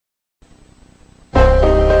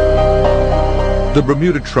The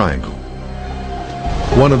Bermuda Triangle,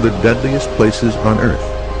 one of the deadliest places on Earth.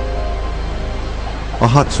 A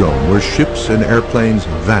hot zone where ships and airplanes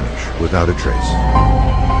vanish without a trace.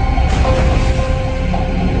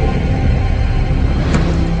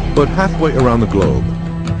 But halfway around the globe,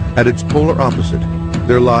 at its polar opposite,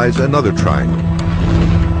 there lies another triangle.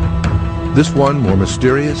 This one more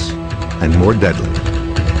mysterious and more deadly.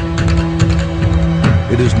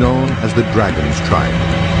 It is known as the Dragon's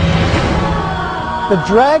Triangle. The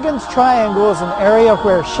Dragon's Triangle is an area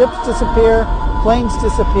where ships disappear, planes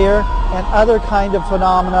disappear, and other kind of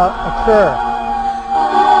phenomena occur.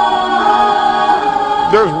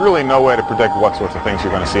 There's really no way to predict what sorts of things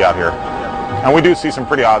you're going to see out here. And we do see some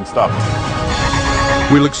pretty odd stuff.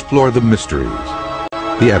 We'll explore the mysteries,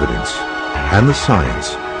 the evidence, and the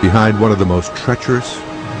science behind one of the most treacherous,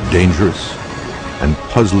 dangerous, and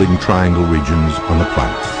puzzling triangle regions on the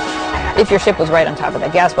planet. If your ship was right on top of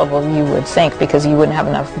that gas bubble, you would sink because you wouldn't have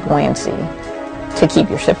enough buoyancy to keep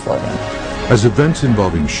your ship floating. As events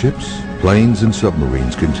involving ships, planes, and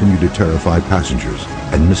submarines continue to terrify passengers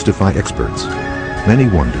and mystify experts, many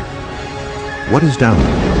wonder, what is down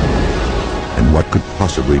there? And what could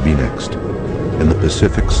possibly be next in the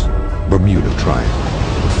Pacific's Bermuda Triangle?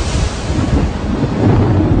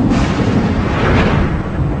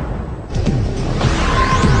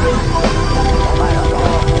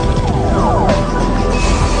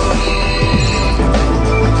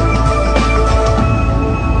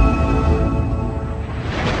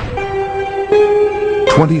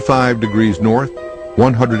 25 degrees north,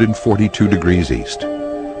 142 degrees east.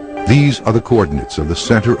 These are the coordinates of the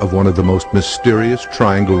center of one of the most mysterious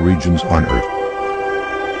triangle regions on Earth.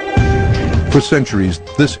 For centuries,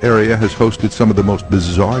 this area has hosted some of the most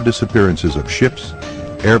bizarre disappearances of ships,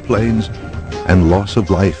 airplanes, and loss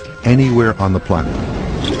of life anywhere on the planet.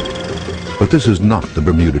 But this is not the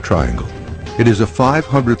Bermuda Triangle. It is a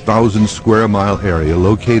 500,000 square mile area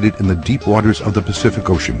located in the deep waters of the Pacific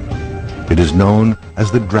Ocean. It is known as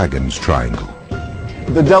the Dragon's Triangle.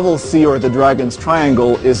 The Devil's Sea, or the Dragon's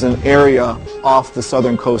Triangle, is an area off the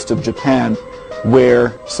southern coast of Japan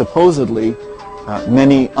where supposedly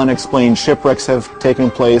many unexplained shipwrecks have taken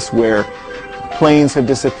place, where planes have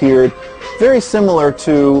disappeared, very similar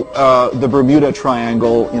to the Bermuda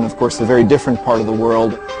Triangle in, of course, a very different part of the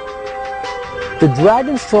world. The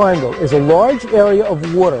Dragon's Triangle is a large area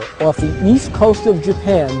of water off the east coast of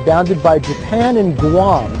Japan, bounded by Japan and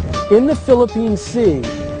Guam, in the Philippine Sea,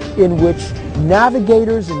 in which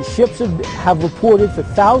navigators and ships have reported for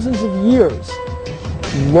thousands of years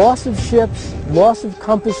loss of ships, loss of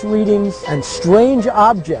compass readings, and strange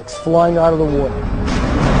objects flying out of the water.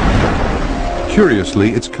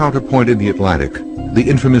 Curiously, its counterpoint in the Atlantic, the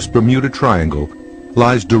infamous Bermuda Triangle,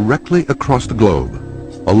 lies directly across the globe,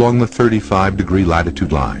 along the 35-degree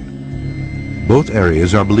latitude line. Both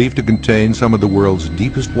areas are believed to contain some of the world's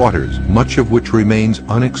deepest waters, much of which remains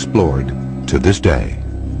unexplored to this day.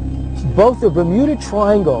 Both the Bermuda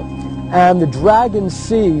Triangle and the Dragon's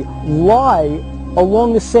Sea lie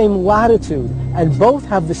along the same latitude, and both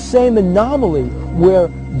have the same anomaly where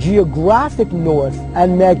geographic north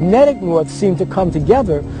and magnetic north seem to come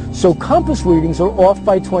together, so compass readings are off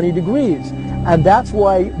by 20 degrees. And that's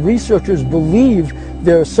why researchers believe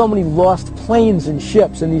there are so many lost planes and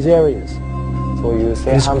ships in these areas. It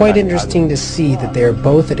is quite interesting to see that they are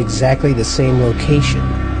both at exactly the same location.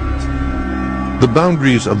 The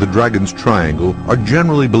boundaries of the Dragon's Triangle are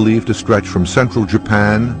generally believed to stretch from central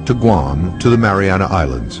Japan to Guam to the Mariana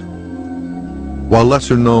Islands. While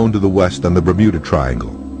lesser known to the west than the Bermuda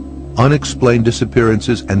Triangle, unexplained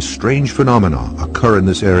disappearances and strange phenomena occur in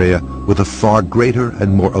this area with a far greater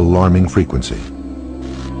and more alarming frequency.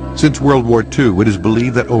 Since World War II, it is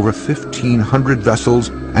believed that over 1,500 vessels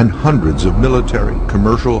and hundreds of military,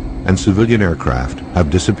 commercial, and civilian aircraft have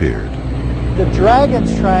disappeared. The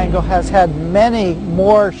Dragon's Triangle has had many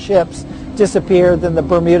more ships disappear than the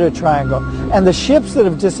Bermuda Triangle. And the ships that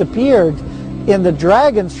have disappeared in the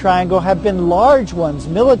Dragon's Triangle have been large ones,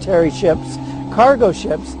 military ships, cargo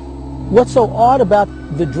ships. What's so odd about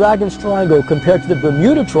the Dragon's Triangle compared to the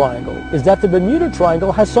Bermuda Triangle is that the Bermuda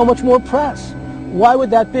Triangle has so much more press. Why would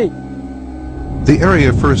that be? The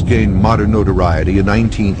area first gained modern notoriety in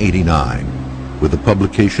 1989 with the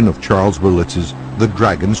publication of Charles Berlitz's The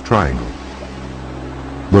Dragon's Triangle.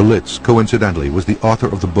 Berlitz, coincidentally, was the author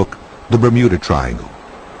of the book The Bermuda Triangle,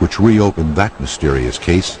 which reopened that mysterious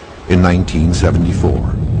case in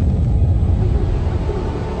 1974.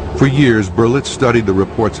 For years, Berlitz studied the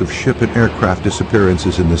reports of ship and aircraft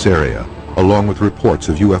disappearances in this area, along with reports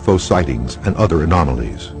of UFO sightings and other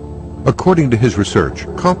anomalies. According to his research,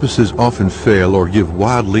 compasses often fail or give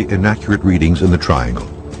wildly inaccurate readings in the triangle.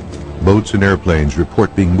 Boats and airplanes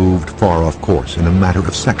report being moved far off course in a matter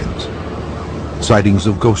of seconds. Sightings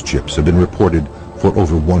of ghost ships have been reported for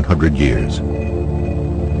over 100 years.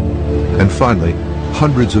 And finally,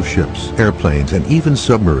 hundreds of ships, airplanes, and even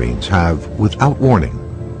submarines have, without warning,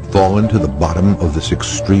 fallen to the bottom of this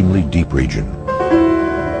extremely deep region.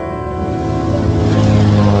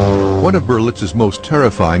 One of Berlitz's most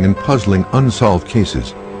terrifying and puzzling unsolved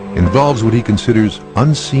cases involves what he considers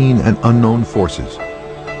unseen and unknown forces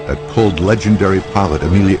that pulled legendary pilot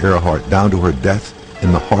Amelia Earhart down to her death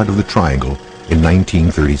in the heart of the Triangle in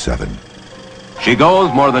 1937. She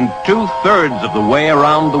goes more than 2/3 of the way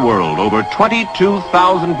around the world, over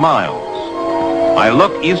 22,000 miles. I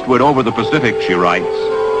look eastward over the Pacific, she writes.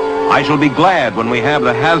 I shall be glad when we have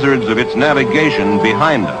the hazards of its navigation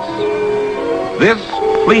behind us. This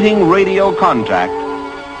fleeting radio contact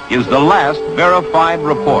is the last verified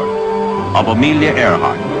report of Amelia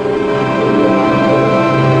Earhart.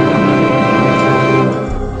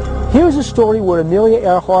 Here's a story where Amelia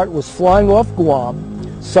Earhart was flying off Guam.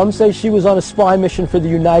 Some say she was on a spy mission for the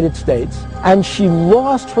United States, and she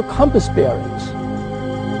lost her compass bearings.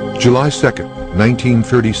 July 2nd,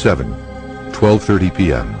 1937, 12:30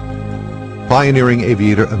 p.m. Pioneering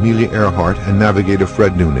aviator Amelia Earhart and navigator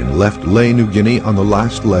Fred Noonan left Lae, New Guinea on the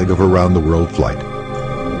last leg of a round-the-world flight.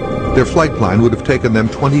 Their flight plan would have taken them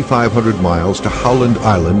 2,500 miles to Howland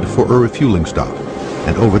Island for a refueling stop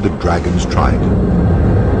and over the Dragon's Triangle.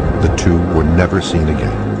 The two were never seen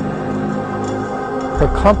again.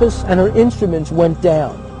 Her compass and her instruments went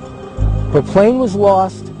down. Her plane was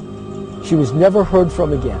lost. She was never heard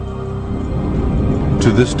from again.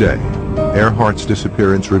 To this day, Earhart's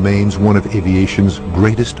disappearance remains one of aviation's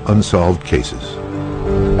greatest unsolved cases.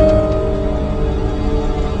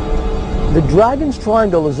 The Dragon's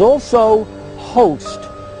Triangle is also host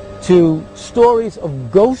to stories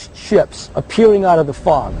of ghost ships appearing out of the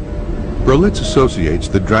fog. Berlitz associates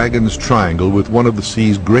the Dragon's Triangle with one of the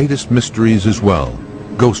sea's greatest mysteries as well,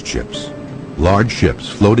 ghost ships. Large ships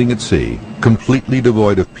floating at sea, completely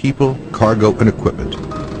devoid of people, cargo, and equipment.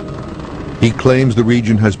 He claims the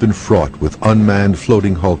region has been fraught with unmanned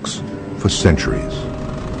floating hulks for centuries.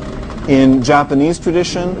 In Japanese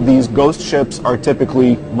tradition, these ghost ships are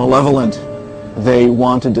typically malevolent. They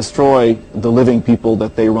want to destroy the living people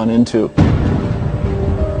that they run into.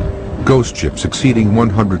 Ghost ships exceeding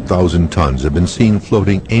 100,000 tons have been seen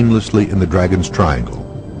floating aimlessly in the Dragon's Triangle.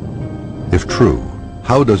 If true,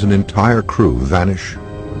 how does an entire crew vanish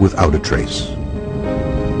without a trace?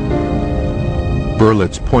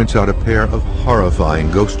 Berlitz points out a pair of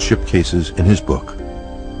horrifying ghost ship cases in his book.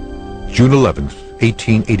 June 11th,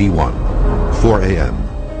 1881, 4 a.m.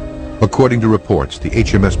 According to reports, the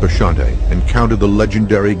HMS Bashante encountered the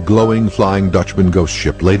legendary glowing Flying Dutchman ghost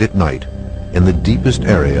ship late at night in the deepest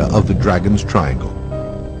area of the Dragon's Triangle.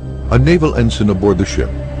 A naval ensign aboard the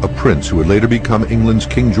ship, a prince who would later become England's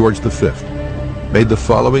King George V, made the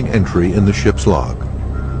following entry in the ship's log.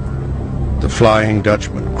 The Flying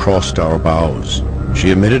Dutchman crossed our bows.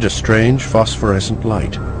 She emitted a strange phosphorescent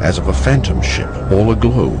light, as of a phantom ship, all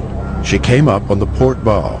aglow. She came up on the port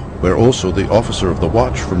bow, where also the officer of the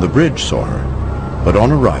watch from the bridge saw her. But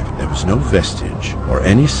on arrival, there was no vestige or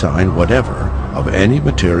any sign whatever of any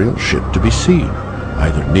material ship to be seen,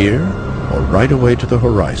 either near or right away to the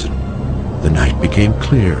horizon. The night became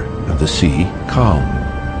clear and the sea calm.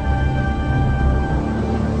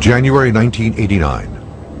 January 1989.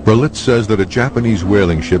 Berlitz says that a Japanese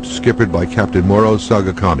whaling ship skippered by Captain Moro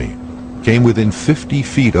Sagakami came within 50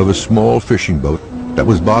 feet of a small fishing boat that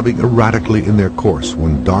was bobbing erratically in their course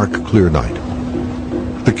one dark, clear night.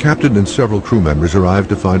 The captain and several crew members arrived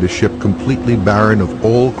to find a ship completely barren of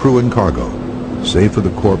all crew and cargo, save for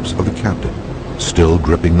the corpse of the captain, still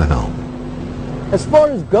gripping the helm. As far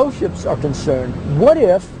as ghost ships are concerned, what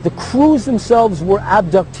if the crews themselves were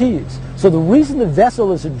abductees? So the reason the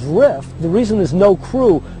vessel is adrift, the reason there's no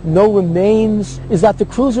crew, no remains, is that the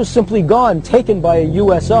crews are simply gone, taken by a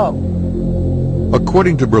USO.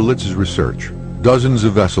 According to Berlitz's research, dozens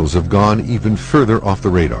of vessels have gone even further off the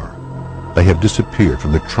radar. They have disappeared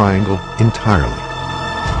from the Triangle entirely.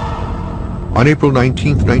 On April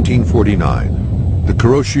 19, 1949, the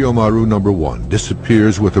Kuroshio Maru No. 1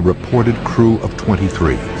 disappears with a reported crew of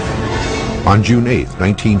 23. On June 8,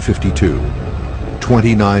 1952,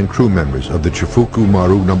 29 crew members of the Chifuku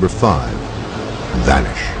Maru No. 5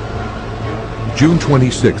 vanish. June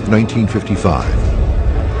 26,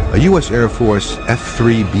 1955, a U.S. Air Force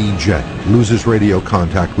F-3B jet loses radio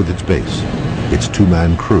contact with its base. Its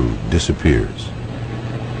two-man crew disappears.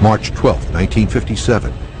 March 12,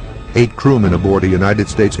 1957, 8 crewmen aboard a United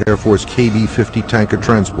States Air Force KB-50 tanker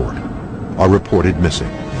transport are reported missing.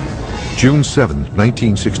 June 7,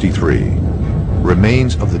 1963.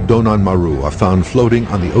 Remains of the Donan Maru are found floating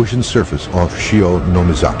on the ocean surface off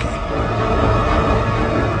Shio-Nomizaki.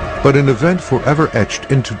 But an event forever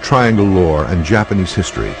etched into triangle lore and Japanese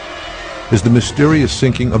history is the mysterious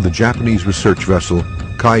sinking of the Japanese research vessel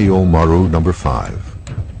Kaiyo Maru No. 5.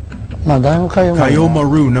 Kaiyo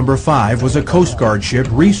Maru No. 5 was a Coast Guard ship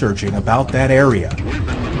researching about that area.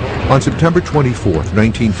 On September 24,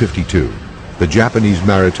 1952, the Japanese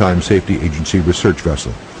Maritime Safety Agency research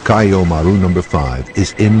vessel Kaiyo Maru No. 5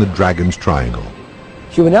 is in the Dragon's Triangle.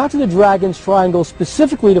 She went out to the Dragon's Triangle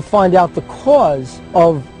specifically to find out the cause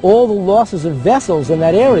of all the losses of vessels in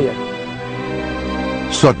that area.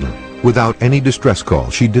 Suddenly, without any distress call,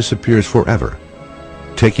 she disappears forever,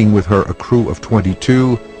 taking with her a crew of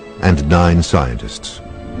 22 and 9 scientists.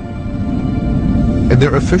 In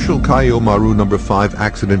their official Kaiyo Maru No. 5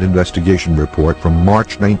 accident investigation report from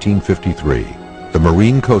March 1953, the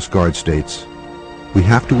Marine Coast Guard states, "We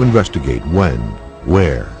have to investigate when,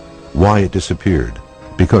 where, why it disappeared,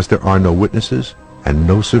 because there are no witnesses and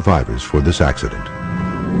no survivors for this accident."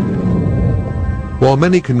 While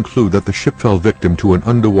many conclude that the ship fell victim to an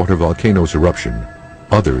underwater volcano's eruption,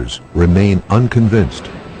 others remain unconvinced.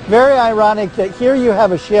 Very ironic that here you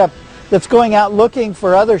have a ship that's going out looking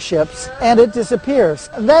for other ships and it disappears.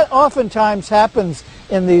 And that oftentimes happens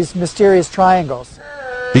in these mysterious triangles.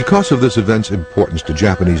 Because of this event's importance to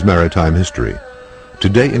Japanese maritime history,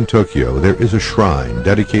 today in Tokyo there is a shrine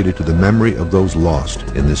dedicated to the memory of those lost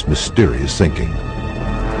in this mysterious sinking.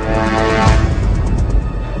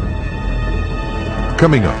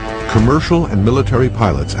 Coming up, commercial and military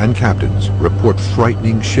pilots and captains report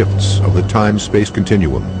frightening shifts of the time-space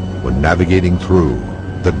continuum when navigating through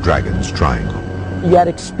the Dragon's Triangle. He had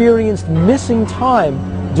experienced missing time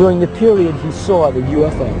during the period he saw the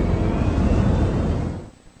UFO.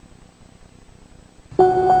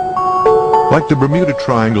 Like the Bermuda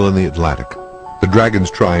Triangle in the Atlantic, the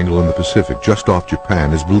Dragon's Triangle in the Pacific just off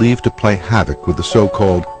Japan is believed to play havoc with the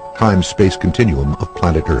so-called time-space continuum of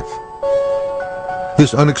planet Earth.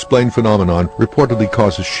 This unexplained phenomenon reportedly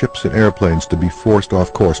causes ships and airplanes to be forced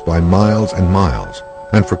off course by miles and miles,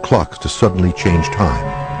 and for clocks to suddenly change time,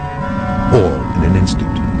 all in an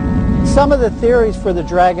instant. Some of the theories for the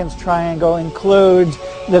Dragon's Triangle include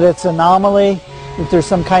that it's anomaly, that there's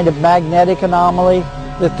some kind of magnetic anomaly,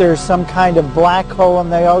 that there's some kind of black hole in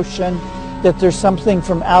the ocean, that there's something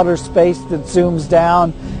from outer space that zooms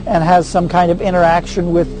down and has some kind of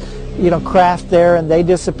interaction with, craft there and they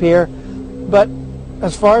disappear. But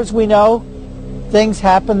as far as we know, things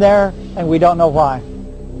happen there and we don't know why.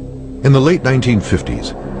 In the late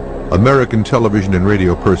 1950s, American television and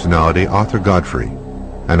radio personality Arthur Godfrey,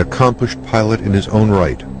 an accomplished pilot in his own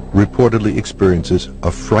right, reportedly experiences a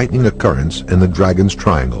frightening occurrence in the Dragon's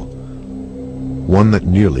Triangle, one that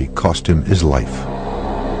nearly cost him his life.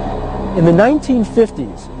 In the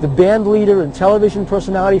 1950s, the band leader and television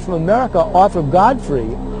personality from America, Arthur Godfrey,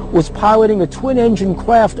 was piloting a twin-engine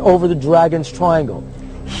craft over the Dragon's Triangle.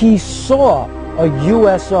 He saw a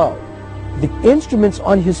USO. The instruments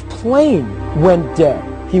on his plane went dead.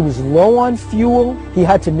 He was low on fuel. He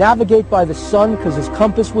had to navigate by the sun because his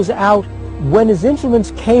compass was out. When his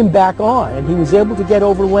instruments came back on and he was able to get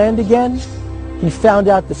over land again, he found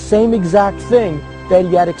out the same exact thing, that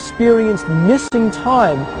he had experienced missing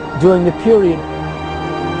time during the period.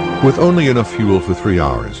 With only enough fuel for 3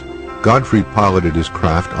 hours, Godfrey piloted his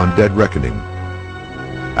craft on dead reckoning.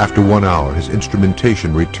 After 1 hour, his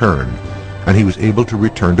instrumentation returned, and he was able to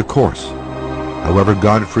return to course. However,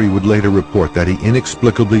 Godfrey would later report that he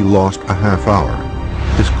inexplicably lost a half hour.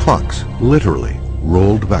 His clocks literally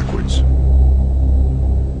rolled backwards.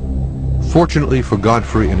 Fortunately for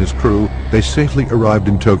Godfrey and his crew, they safely arrived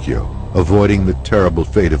in Tokyo, avoiding the terrible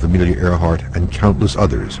fate of Amelia Earhart and countless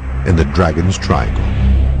others in the Dragon's Triangle.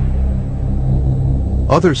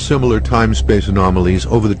 Other similar time-space anomalies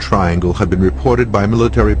over the Triangle had been reported by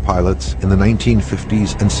military pilots in the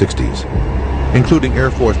 1950s and 60s, including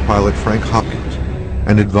Air Force pilot Frank Hopkins,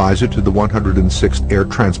 an advisor to the 106th Air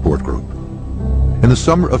Transport Group. In the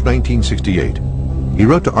summer of 1968, he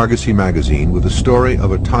wrote to Argosy magazine with a story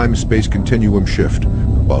of a time-space continuum shift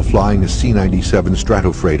while flying a C-97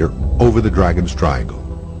 Stratofreighter over the Dragon's Triangle.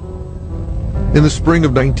 In the spring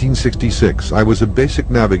of 1966, I was a basic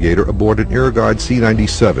navigator aboard an Air Guard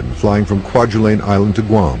C-97 flying from Kwajalein Island to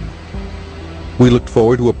Guam. We looked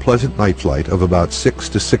forward to a pleasant night flight of about 6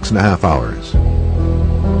 to 6.5 hours.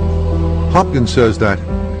 Hopkins says that,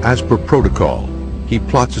 as per protocol, he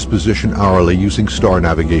plots his position hourly using star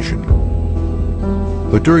navigation.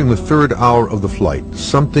 But during the 3rd hour of the flight,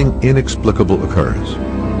 something inexplicable occurs.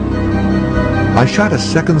 I shot a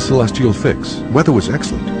second celestial fix. Weather was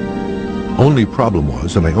excellent. Only problem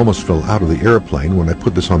was, and I almost fell out of the airplane when I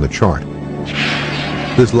put this on the chart,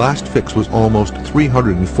 this last fix was almost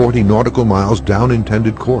 340 nautical miles down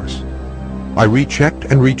intended course. I rechecked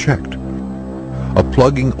and rechecked. A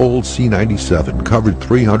plugging old C-97 covered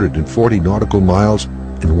 340 nautical miles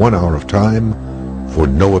in 1 hour of time for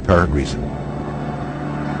no apparent reason.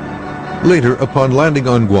 Later, upon landing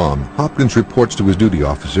on Guam, Hopkins reports to his duty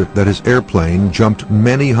officer that his airplane jumped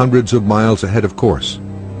many hundreds of miles ahead of course,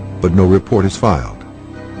 but no report is filed.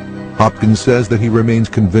 Hopkins says that he remains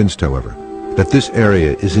convinced, however, that this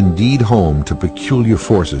area is indeed home to peculiar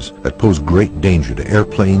forces that pose great danger to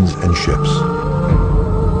airplanes and ships.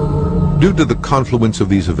 Due to the confluence of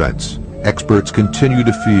these events, experts continue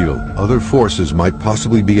to feel other forces might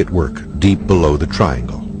possibly be at work deep below the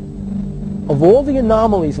triangle. Of all the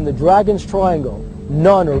anomalies in the Dragon's Triangle,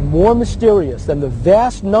 none are more mysterious than the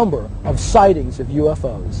vast number of sightings of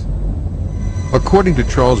UFOs. According to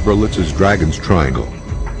Charles Berlitz's Dragon's Triangle,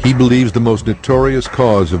 he believes the most notorious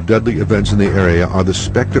cause of deadly events in the area are the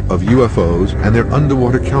specter of UFOs and their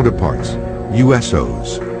underwater counterparts,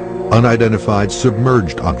 USOs, unidentified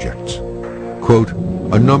submerged objects. Quote,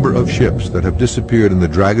 a number of ships that have disappeared in the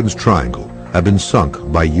Dragon's Triangle have been sunk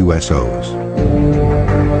by USOs.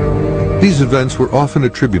 These events were often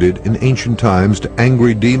attributed in ancient times to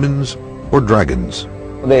angry demons or dragons.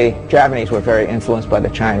 The Japanese were very influenced by the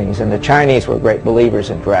Chinese, and the Chinese were great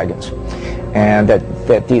believers in dragons, and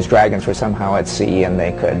that these dragons were somehow at sea and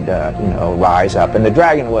they could, rise up. And the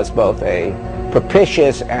dragon was both a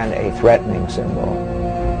propitious and a threatening symbol.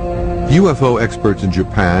 UFO experts in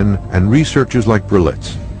Japan and researchers like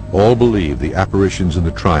Berlitz all believe the apparitions in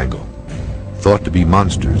the triangle, thought to be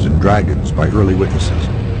monsters and dragons by early witnesses,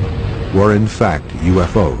 were in fact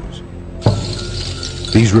UFOs.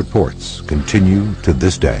 These reports continue to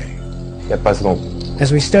this day.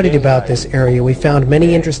 As we studied about this area, we found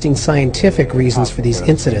many interesting scientific reasons for these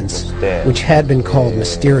incidents, which had been called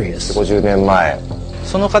mysterious. There was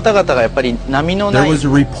a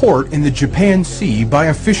report in the Japan Sea by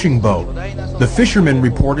a fishing boat. The fishermen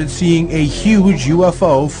reported seeing a huge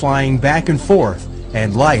UFO flying back and forth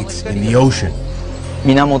and lights in the ocean.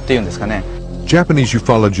 Japanese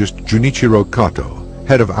ufologist Junichiro Kato,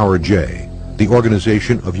 head of OurJ, the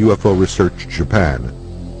Organization of UFO Research Japan,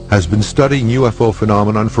 has been studying UFO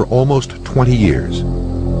phenomenon for almost 20 years.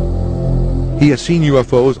 He has seen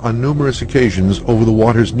UFOs on numerous occasions over the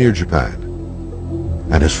waters near Japan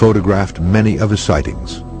and has photographed many of his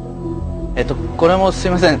sightings.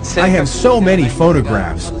 I have so many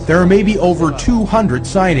photographs. There are maybe over 200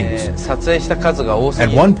 sightings.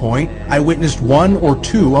 At one point, I witnessed 1 or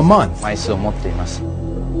 2 a month.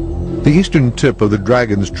 The eastern tip of the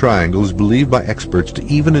Dragon's Triangle is believed by experts to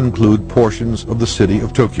even include portions of the city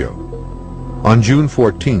of Tokyo. On June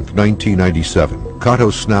 14, 1997, Kato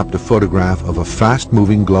snapped a photograph of a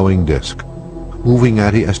fast-moving glowing disk, moving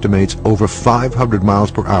at, he estimates, over 500 miles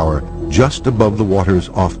per hour just above the waters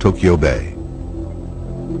off Tokyo Bay.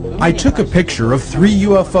 I took a picture of 3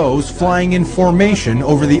 UFOs flying in formation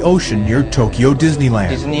over the ocean near Tokyo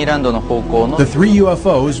Disneyland. The 3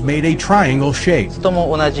 UFOs made a triangle shape.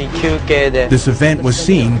 This event was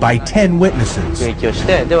seen by 10 witnesses. The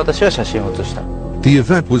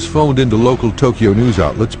event was phoned into local Tokyo news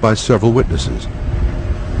outlets by several witnesses,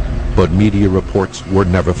 but media reports were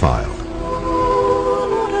never filed.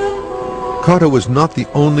 Kato was not the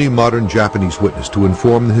only modern Japanese witness to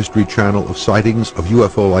inform the History Channel of sightings of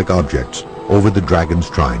UFO-like objects over the Dragon's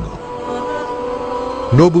Triangle.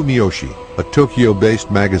 Nobu Miyoshi, a Tokyo-based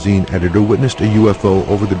magazine editor, witnessed a UFO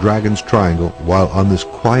over the Dragon's Triangle while on this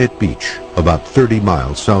quiet beach about 30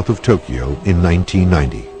 miles south of Tokyo in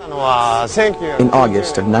 1990. In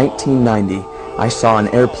August of 1990, I saw an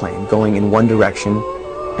airplane going in one direction,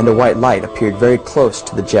 and a white light appeared very close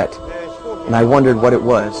to the jet, and I wondered what it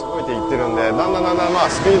was.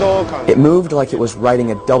 It moved like it was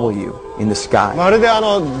writing a W in the sky.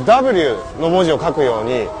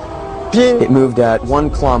 It moved at 1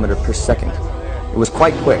 kilometer per second. It was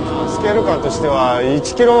quite quick. Before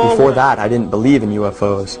that, I didn't believe in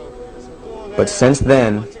UFOs. But since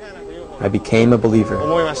then, I became a believer.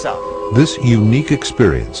 This unique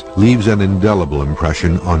experience leaves an indelible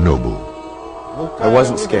impression on Nobu. I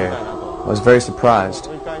wasn't scared. I was very surprised.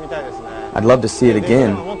 I'd love to see it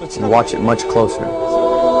again and watch it much closer.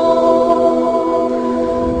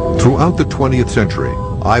 Throughout the 20th century,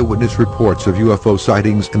 eyewitness reports of UFO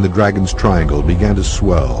sightings in the Dragon's Triangle began to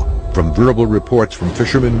swell, from verbal reports from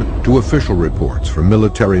fishermen to official reports from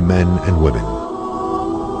military men and women.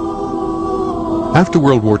 After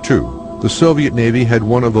World War II, the Soviet Navy had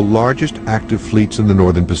one of the largest active fleets in the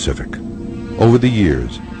Northern Pacific. Over the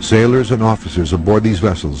years, sailors and officers aboard these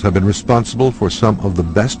vessels have been responsible for some of the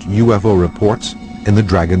best UFO reports in the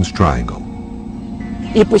Dragon's Triangle.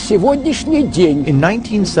 In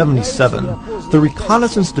 1977, the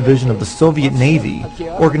Reconnaissance Division of the Soviet Navy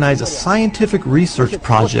organized a scientific research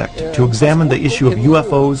project to examine the issue of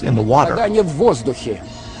UFOs in the water.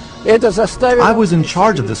 I was in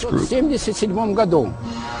charge of this group. At the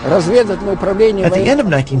end of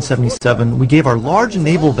 1977, we gave our large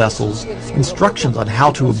naval vessels instructions on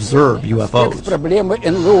how to observe UFOs.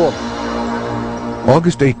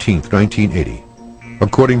 August 18, 1980.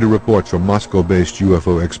 According to reports from Moscow-based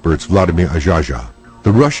UFO experts Vladimir Azhaja,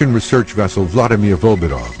 the Russian research vessel Vladimir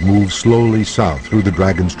Volbirov moved slowly south through the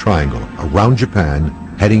Dragon's Triangle, around Japan,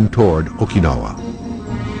 heading toward Okinawa.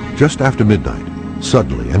 Just after midnight,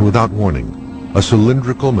 suddenly and without warning, a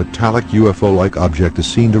cylindrical metallic UFO-like object is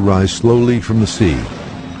seen to rise slowly from the sea,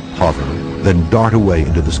 hover, then dart away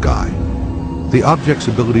into the sky. The object's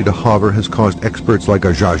ability to hover has caused experts like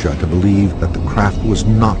Azhaja to believe that the craft was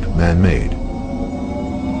not man-made.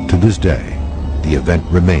 To this day, the event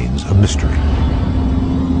remains a mystery.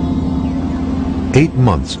 8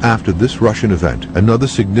 months after this Russian event, another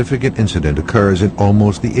significant incident occurs in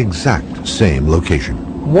almost the exact same location.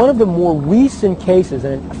 One of the more recent cases,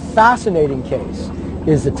 and a fascinating case,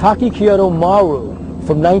 is the Takikyoto Maru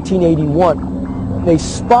from 1981. They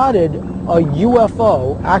spotted a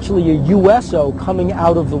UFO, actually a USO, coming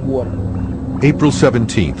out of the water. April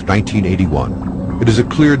 17th, 1981. It is a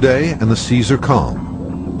clear day and the seas are calm.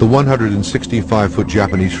 The 165-foot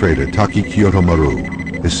Japanese freighter Takikyoto Maru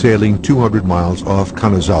is sailing 200 miles off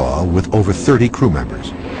Kanazawa with over 30 crew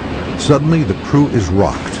members. Suddenly, the crew is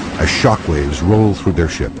rocked as shockwaves roll through their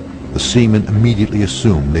ship. The seamen immediately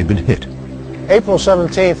assume they've been hit. April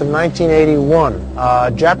 17th of 1981, a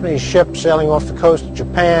Japanese ship sailing off the coast of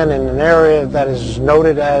Japan in an area that is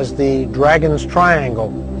noted as the Dragon's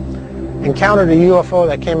Triangle encountered a UFO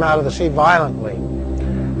that came out of the sea violently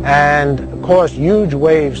and caused huge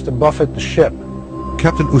waves to buffet the ship.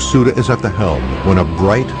 Captain Usuda is at the helm when a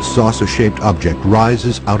bright, saucer-shaped object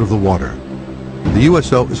rises out of the water. The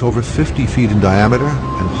USO is over 50 feet in diameter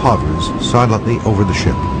and hovers silently over the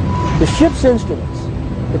ship. The ship's instruments,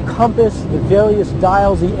 the compass, the various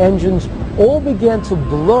dials, the engines, all began to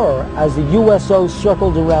blur as the USO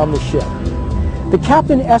circled around the ship. The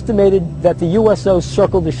captain estimated that the USO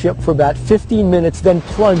circled the ship for about 15 minutes, then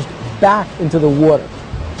plunged back into the water.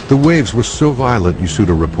 The waves were so violent,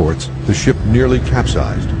 Usuda reports, the ship nearly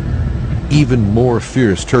capsized. Even more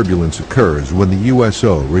fierce turbulence occurs when the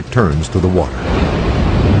USO returns to the water.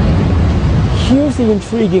 Here's the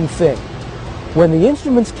intriguing thing. When the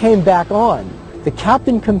instruments came back on, the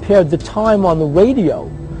captain compared the time on the radio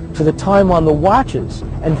to the time on the watches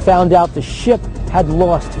and found out the ship had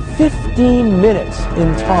lost 15 minutes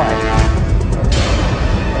in time.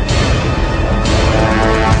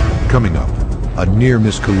 Coming up, a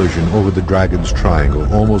near-miss collision over the Dragon's Triangle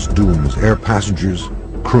almost dooms air passengers,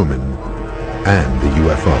 crewmen, and the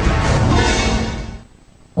UFO.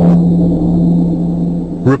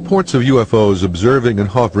 Reports of UFOs observing and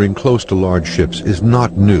hovering close to large ships is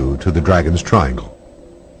not new to the Dragon's Triangle.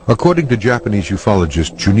 According to Japanese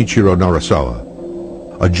ufologist Junichiro Narasawa,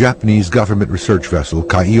 a Japanese government research vessel,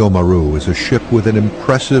 Kaiyo Maru, is a ship with an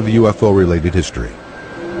impressive UFO-related history.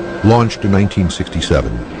 Launched in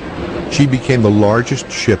 1967, she became the largest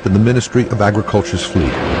ship in the Ministry of Agriculture's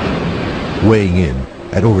fleet, weighing in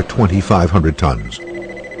at over 2,500 tons.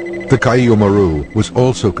 The Kaiyo Maru was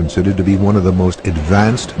also considered to be one of the most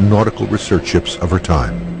advanced nautical research ships of her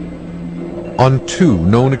time. On 2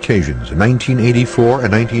 known occasions, in 1984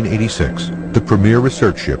 and 1986, the premier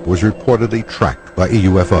research ship was reportedly tracked by a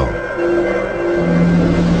UFO.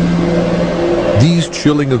 These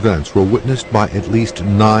chilling events were witnessed by at least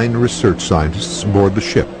 9 research scientists aboard the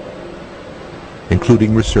ship,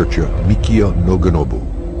 including researcher Mikio Noganobu.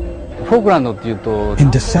 In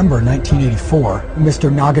December 1984, Mr.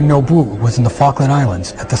 Naganobu was in the Falkland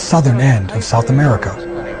Islands at the southern end of South America.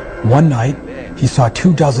 One night, he saw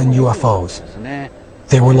 24 UFOs.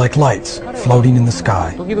 They were like lights floating in the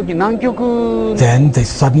sky. Then they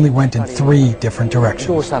suddenly went in 3 different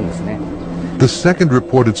directions. The second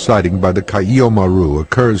reported sighting by the Kaiyo Maru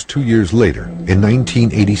occurs 2 years later, in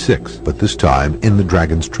 1986, but this time in the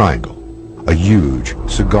Dragon's Triangle. A huge,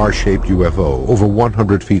 cigar-shaped UFO, over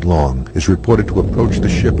 100 feet long, is reported to approach the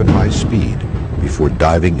ship at high speed before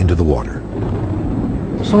diving into the water.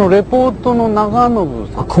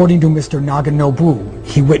 According to Mr. Naganobu,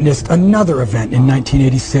 he witnessed another event in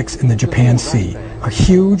 1986 in the Japan Sea. A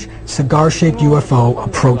huge, cigar-shaped UFO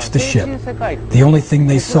approached the ship. The only thing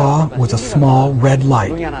they saw was a small red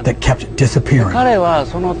light that kept disappearing.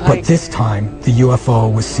 But this time, the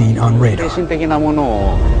UFO was seen on radar.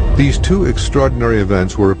 These two extraordinary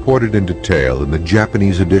events were reported in detail in the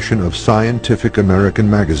Japanese edition of Scientific American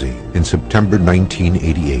magazine in September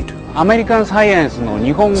 1988.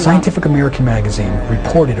 Scientific American magazine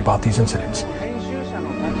reported about these incidents.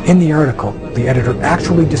 In the article, the editor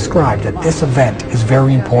actually described that this event is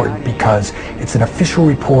very important because it's an official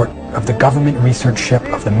report of the government research ship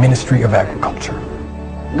of the Ministry of Agriculture.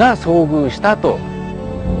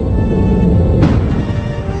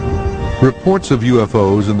 Reports of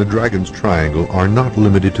UFOs in the Dragon's Triangle are not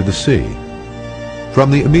limited to the sea. From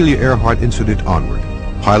the Amelia Earhart incident onward,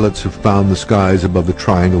 pilots have found the skies above the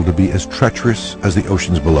triangle to be as treacherous as the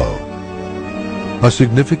oceans below. A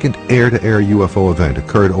significant air-to-air UFO event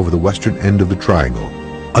occurred over the western end of the triangle,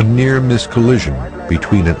 a near-miss collision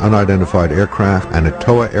between an unidentified aircraft and a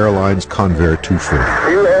TOA Airlines Convair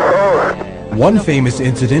 240. One famous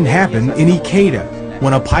incident happened in Ikeda,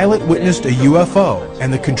 when a pilot witnessed a UFO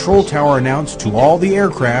and the control tower announced to all the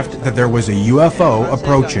aircraft that there was a UFO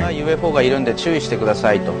approaching.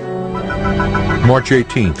 March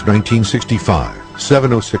 18th, 1965,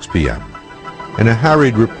 7:06 p.m. In a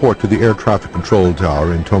harried report to the air traffic control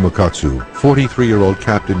tower in Tomakatsu, 43-year-old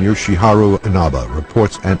Captain Yoshiharu Inaba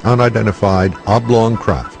reports an unidentified oblong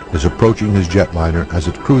craft is approaching his jetliner as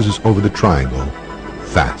it cruises over the triangle,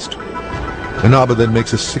 fast. Inaba then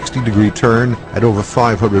makes a 60-degree turn at over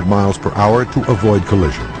 500 miles per hour to avoid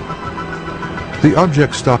collision. The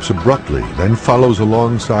object stops abruptly, then follows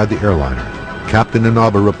alongside the airliner. Captain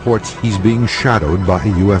Inaba reports he's being shadowed by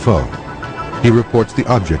a UFO. He reports the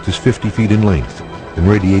object is 50 feet in length and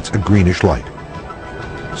radiates a greenish light.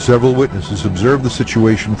 Several witnesses observe the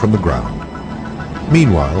situation from the ground.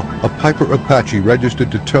 Meanwhile, a Piper Apache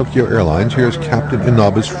registered to Tokyo Airlines hears Captain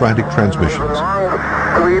Inaba's frantic transmissions.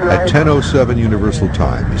 At 10:07 Universal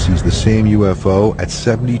Time, he sees the same UFO at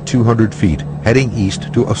 7,200 feet, heading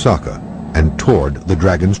east to Osaka and toward the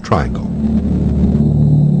Dragon's Triangle.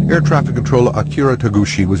 Air traffic controller Akira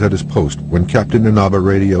Taguchi was at his post when Captain Inaba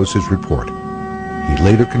radios his report. He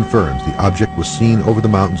later confirms the object was seen over the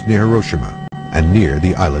mountains near Hiroshima and near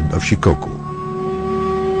the island of Shikoku.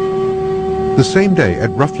 The same day,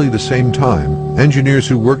 at roughly the same time, engineers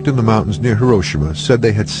who worked in the mountains near Hiroshima said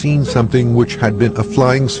they had seen something which had been a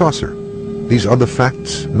flying saucer. These are the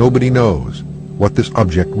facts. Nobody knows what this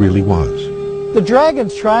object really was. The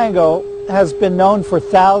Dragon's Triangle has been known for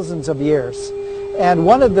thousands of years. And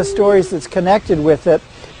one of the stories that's connected with it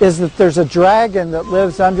is that there's a dragon that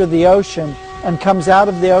lives under the ocean and comes out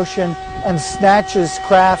of the ocean and snatches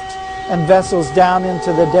craft and vessels down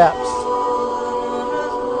into the depths.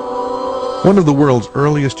 One of the world's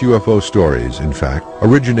earliest UFO stories, in fact,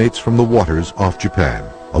 originates from the waters off Japan,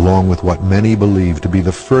 along with what many believe to be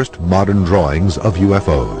the first modern drawings of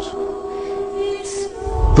UFOs.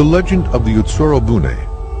 The legend of the Utsuro Bune,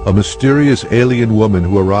 a mysterious alien woman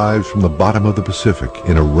who arrives from the bottom of the Pacific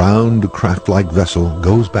in a round, craft-like vessel,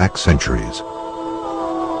 goes back centuries.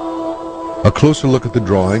 A closer look at the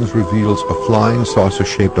drawings reveals a flying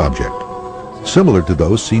saucer-shaped object, similar to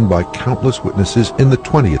those seen by countless witnesses in the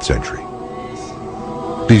 20th century.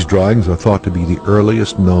 These drawings are thought to be the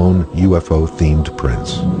earliest known UFO-themed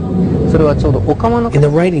prints. In the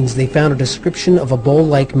writings, they found a description of a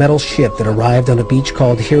bowl-like metal ship that arrived on a beach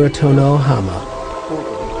called Hirotono-hama.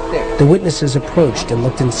 The witnesses approached and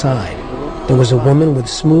looked inside. There was a woman with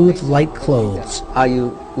smooth, light clothes.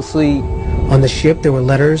 On the ship, there were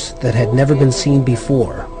letters that had never been seen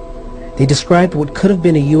before. They described what could have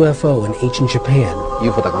been a UFO in ancient Japan.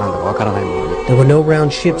 There were no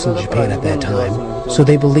round ships in Japan at that time, so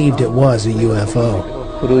they believed it was a UFO.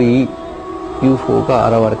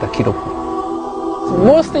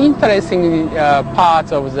 Most interesting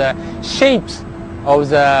parts of the shapes of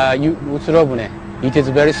the Utsuro Bune. It is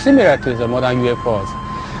very similar to the modern UFOs.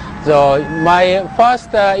 So my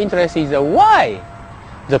first interest is why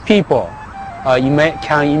the people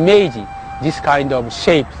can imagine this kind of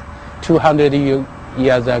shape 200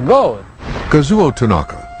 years ago. Kazuo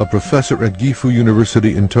Tanaka, a professor at Gifu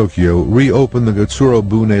University in Tokyo, reopened the Utsuro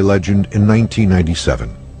Bune legend in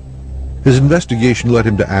 1997. His investigation led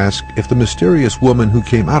him to ask if the mysterious woman who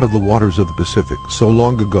came out of the waters of the Pacific so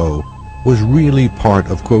long ago was really part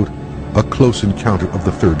of, quote, a close encounter of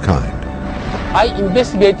the third kind. I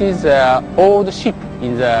investigated all the ships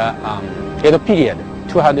in the Edo period,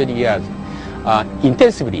 200 years,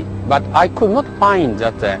 intensively, but I could not find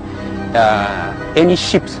that any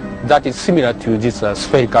ships that is similar to these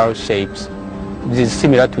spherical shapes. This is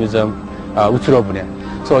similar to the Utsurobune.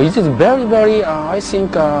 So it is very, very, I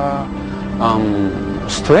think,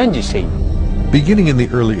 strange shape. Beginning in the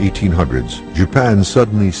early 1800s, Japan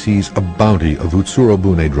suddenly sees a bounty of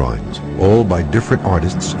Utsurobune drawings, all by different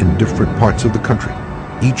artists in different parts of the country,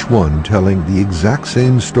 each one telling the exact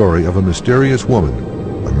same story of a mysterious woman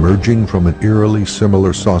emerging from an eerily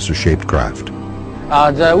similar saucer-shaped craft.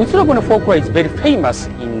 The Utsurobune folklore is very famous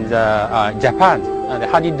in Japan. They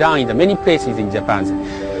had it done in many places in Japan.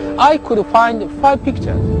 I could find 5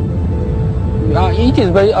 pictures. It is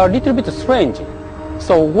a little bit strange.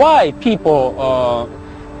 So why people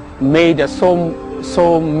made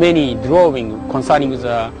so many drawings concerning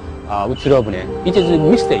the Utsurobune? It is a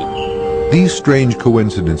mystery. These strange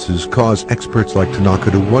coincidences cause experts like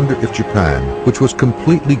Tanaka to wonder if Japan, which was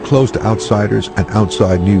completely closed to outsiders and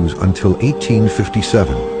outside news until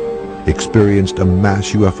 1857, experienced a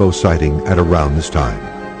mass UFO sighting at around this time.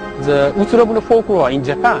 The Utsurobune folklore in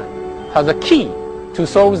Japan has a key to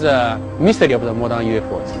solve the mystery of the modern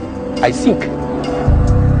UFOs, I think.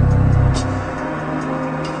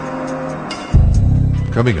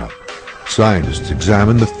 Coming up, scientists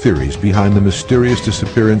examine the theories behind the mysterious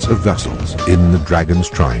disappearance of vessels in the Dragon's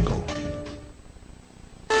Triangle.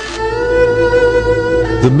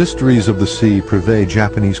 The mysteries of the sea pervade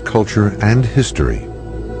Japanese culture and history.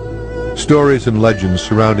 Stories and legends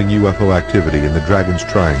surrounding UFO activity in the Dragon's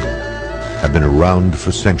Triangle have been around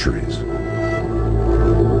for centuries.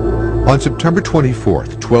 On September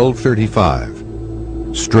 24th, 1235,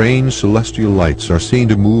 strange celestial lights are seen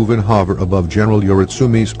to move and hover above General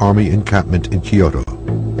Yoritsumi's army encampment in Kyoto,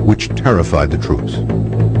 which terrified the troops.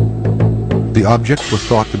 The objects were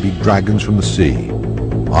thought to be dragons from the sea,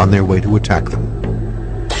 on their way to attack them.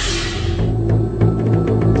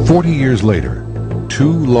 40 years later,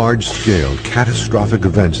 2 large-scale catastrophic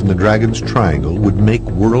events in the Dragon's Triangle would make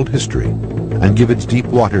world history and give its deep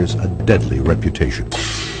waters a deadly reputation.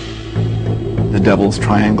 The Devil's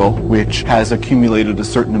Triangle, which has accumulated a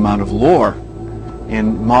certain amount of lore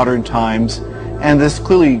in modern times, and this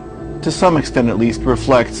clearly, to some extent at least,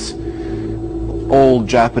 reflects old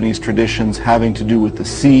Japanese traditions having to do with the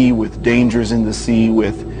sea, with dangers in the sea,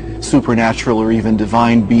 with supernatural or even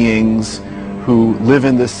divine beings who live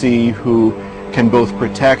in the sea, who can both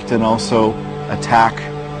protect and also attack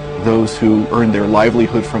those who earn their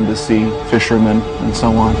livelihood from the sea, fishermen and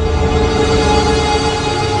so on.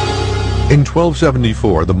 In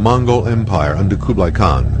 1274, the Mongol Empire under Kublai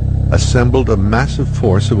Khan assembled a massive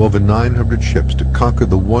force of over 900 ships to conquer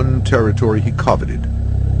the one territory he coveted,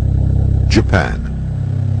 Japan.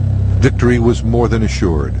 Victory was more than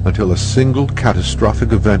assured until a single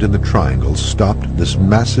catastrophic event in the Triangle stopped this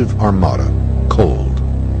massive armada cold.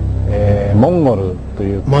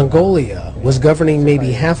 Mongolia was governing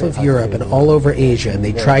maybe half of Europe and all over Asia, and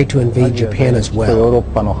they tried to invade Japan as well.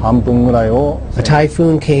 A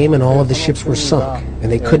typhoon came and all of the ships were sunk, and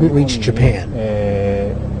they couldn't reach Japan.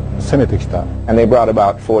 And they brought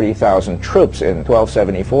about 40,000 troops in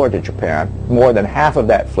 1274 to Japan. More than half of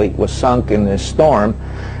that fleet was sunk in this storm,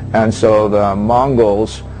 and so the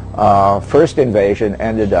Mongols' first invasion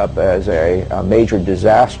ended up as a major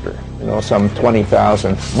disaster. You know, some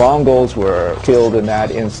 20,000 Mongols were killed in that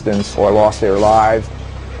instance or lost their lives.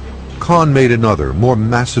 Khan made another, more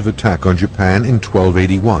massive attack on Japan in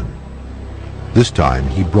 1281. This time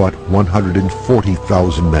he brought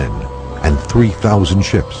 140,000 men and 3,000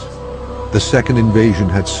 ships. The second invasion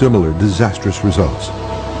had similar disastrous results.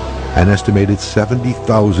 An estimated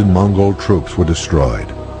 70,000 Mongol troops were destroyed,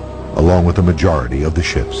 along with the majority of the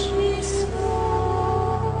ships.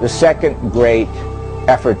 The second great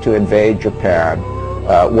effort to invade Japan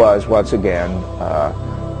was once again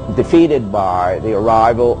defeated by the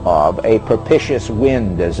arrival of a propitious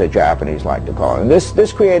wind, as the Japanese like to call it. And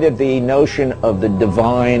this created the notion of the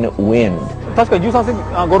divine wind. At the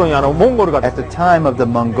time of the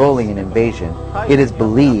Mongolian invasion, it is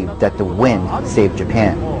believed that the wind saved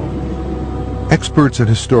Japan. Experts and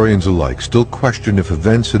historians alike still question if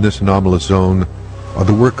events in this anomalous zone are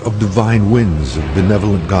the work of divine winds and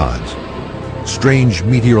benevolent gods, strange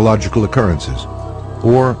meteorological occurrences,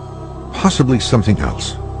 or possibly something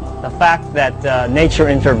else. The fact that nature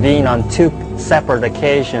intervened on 2 separate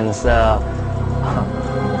occasions, I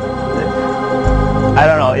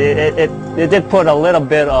don't know, it did put a little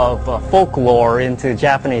bit of folklore into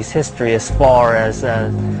Japanese history as far as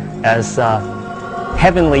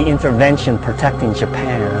heavenly intervention protecting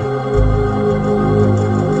Japan.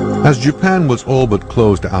 As Japan was all but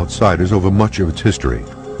closed to outsiders over much of its history,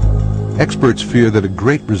 experts fear that a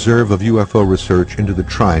great reserve of UFO research into the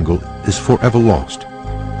Triangle is forever lost.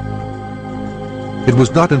 It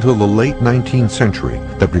was not until the late 19th century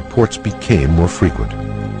that reports became more frequent.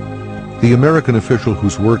 The American official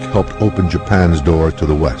whose work helped open Japan's door to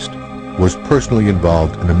the West was personally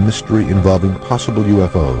involved in a mystery involving possible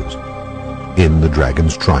UFOs in the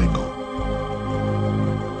Dragon's Triangle.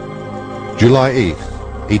 July 8,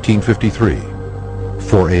 1853,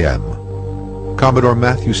 4 a.m. Commodore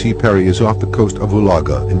Matthew C. Perry is off the coast of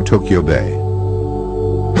Ulaga in Tokyo Bay.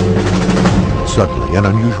 Suddenly, an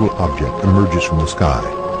unusual object emerges from the sky.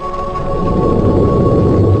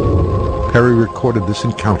 Perry recorded this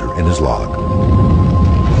encounter in his log.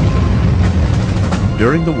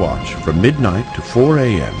 During the watch from midnight to 4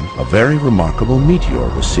 a.m., a very remarkable meteor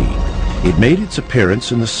was seen. It made its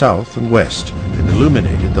appearance in the south and west and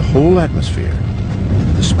illuminated the whole atmosphere.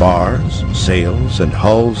 The spars, sails, and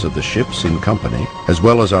hulls of the ships in company, as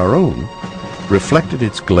well as our own, reflected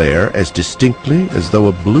its glare as distinctly as though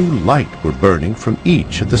a blue light were burning from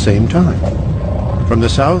each at the same time. From the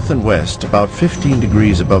south and west, about 15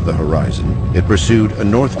 degrees above the horizon, it pursued a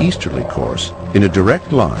northeasterly course in a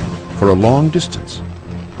direct line for a long distance,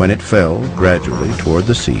 when it fell gradually toward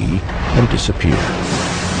the sea and disappeared.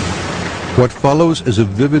 What follows is a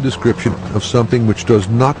vivid description of something which does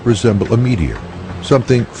not resemble a meteor,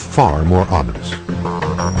 something far more ominous.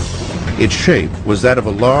 Its shape was that of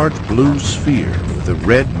a large blue sphere with a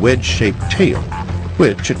red wedge-shaped tail,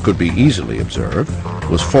 which, it could be easily observed,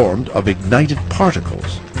 was formed of ignited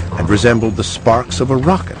particles and resembled the sparks of a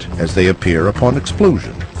rocket as they appear upon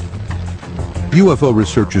explosion. UFO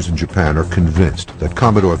researchers in Japan are convinced that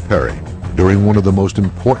Commodore Perry, during one of the most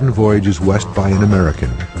important voyages west by an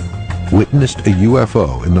American, witnessed a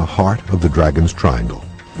UFO in the heart of the Dragon's Triangle.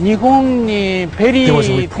 There was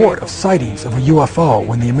a report of sightings of a UFO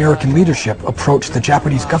when the American leadership approached the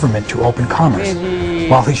Japanese government to open commerce.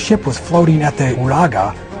 While his ship was floating at the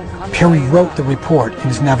Uraga, Perry wrote the report in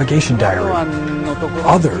his navigation diary.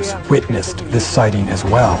 Others witnessed this sighting as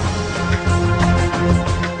well.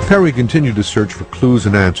 Perry continued to search for clues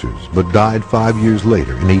and answers, but died 5 years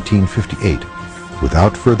later in 1858,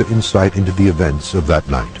 without further insight into the events of that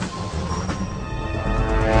night.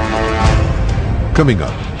 Coming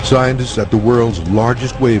up, scientists at the world's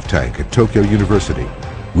largest wave tank at Tokyo University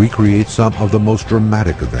recreate some of the most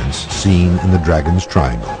dramatic events seen in the Dragon's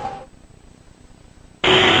Triangle.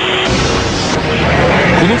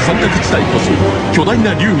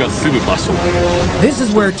 This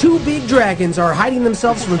is where two big dragons are hiding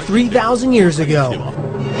themselves from 3,000 years ago.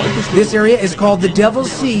 This area is called the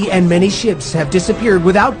Devil's Sea, and many ships have disappeared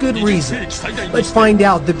without good reason. Let's find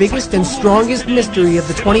out the biggest and strongest mystery of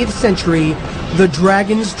the 20th century, the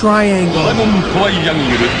Dragon's Triangle.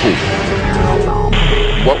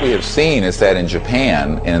 What we have seen is that in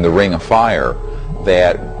Japan and in the Ring of Fire,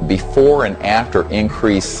 that before and after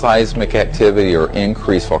increased seismic activity or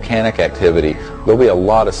increased volcanic activity, there'll be a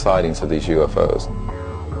lot of sightings of these UFOs.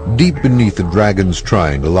 Deep beneath the Dragon's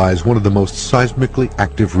Triangle lies one of the most seismically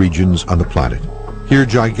active regions on the planet. Here,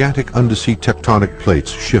 gigantic undersea tectonic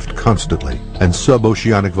plates shift constantly, and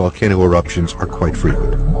sub-oceanic volcano eruptions are quite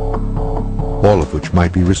frequent, all of which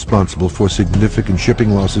might be responsible for significant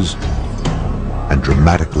shipping losses and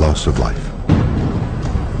dramatic loss of life.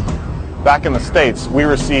 Back in the States, we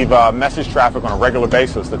receive message traffic on a regular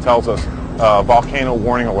basis that tells us volcano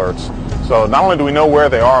warning alerts. So not only do we know where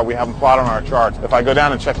they are, we have them plotted on our charts. If I go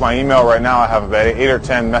down and check my email right now, I have about 8 or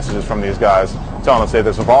 10 messages from these guys telling us, hey,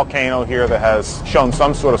 there's a volcano here that has shown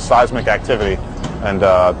some sort of seismic activity, and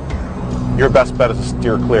your best bet is to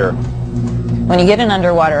steer clear. When you get an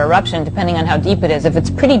underwater eruption, depending on how deep it is, if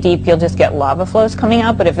it's pretty deep, you'll just get lava flows coming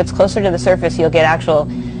out, but if it's closer to the surface, you'll get actual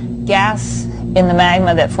gas in the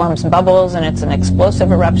magma that forms bubbles, and it's an explosive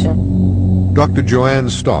eruption. Dr. Joanne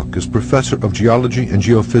Stock is professor of geology and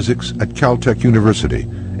geophysics at Caltech University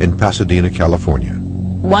in Pasadena, California.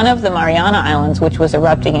 One of the Mariana Islands, which was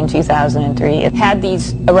erupting in 2003, it had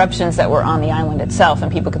these eruptions that were on the island itself,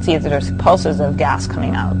 and people could see that there's pulses of gas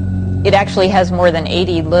coming out. It actually has more than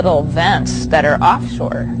 80 little vents that are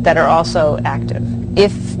offshore that are also active.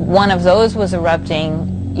 If one of those was erupting,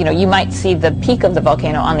 you know, you might see the peak of the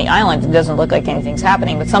volcano on the island. It doesn't look like anything's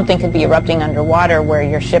happening, but something could be erupting underwater where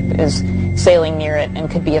your ship is sailing near it and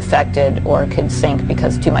could be affected or could sink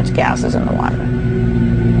because too much gas is in the water.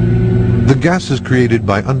 The gases created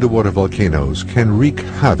by underwater volcanoes can wreak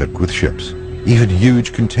havoc with ships, even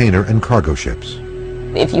huge container and cargo ships.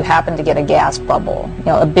 If you happen to get a gas bubble, you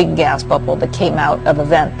know, a big gas bubble that came out of a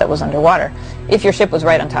vent that was underwater, if your ship was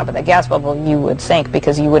right on top of that gas bubble, you would sink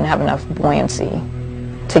because you wouldn't have enough buoyancy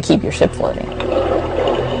to keep your ship floating.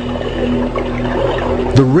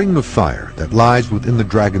 The Ring of Fire that lies within the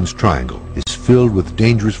Dragon's Triangle is filled with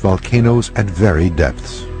dangerous volcanoes at varied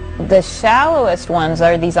depths. The shallowest ones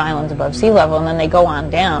are these islands above sea level, and then they go on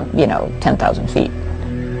down, 10,000 feet.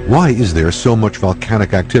 Why is there so much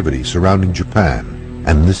volcanic activity surrounding Japan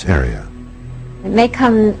and this area? It may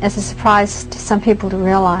come as a surprise to some people to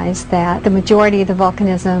realize that the majority of the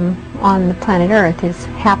volcanism on the planet Earth is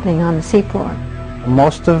happening on the seafloor.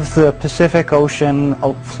 Most of the Pacific Ocean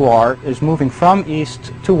floor is moving from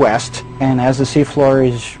east to west, and as the seafloor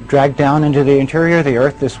is dragged down into the interior of the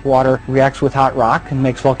Earth, this water reacts with hot rock and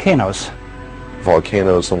makes volcanoes.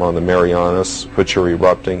 Volcanoes along the Marianas, which are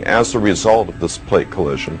erupting as a result of this plate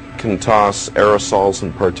collision, can toss aerosols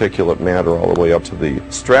and particulate matter all the way up to the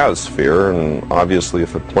stratosphere, and obviously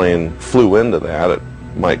if a plane flew into that, it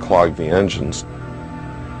might clog the engines.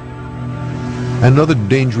 Another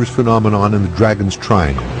dangerous phenomenon in the Dragon's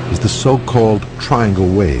Triangle is the so-called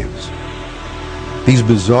triangle waves. These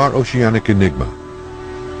bizarre oceanic enigma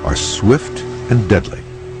are swift and deadly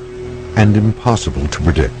and impossible to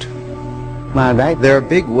predict. There are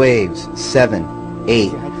big waves, 7,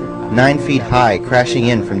 8, 9 feet high, crashing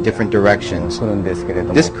in from different directions.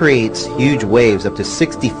 This creates huge waves up to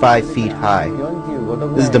 65 feet high.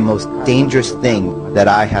 This is the most dangerous thing that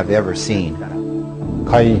I have ever seen.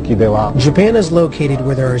 Japan is located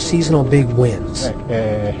where there are seasonal big winds.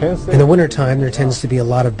 In the wintertime, there tends to be a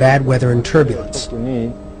lot of bad weather and turbulence.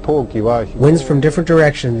 Winds from different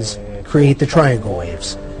directions create the triangle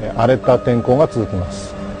waves.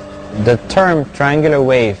 The term triangular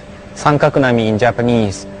wave, sankakunami in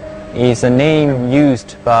Japanese, is a name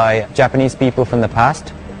used by Japanese people from the past.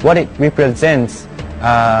 What it represents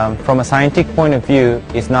from a scientific point of view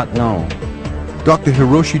is not known. Dr.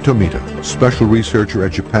 Hiroshi Tomita, special researcher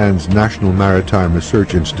at Japan's National Maritime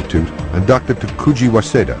Research Institute, and Dr. Takuji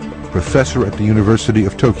Waseda, professor at the University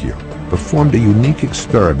of Tokyo, performed a unique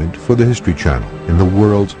experiment for the History Channel in the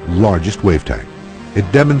world's largest wave tank. It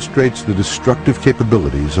demonstrates the destructive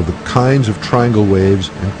capabilities of the kinds of triangle waves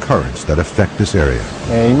and currents that affect this area.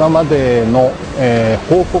 A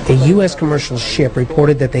U.S. commercial ship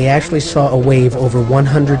reported that they actually saw a wave over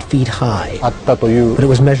 100 feet high, but it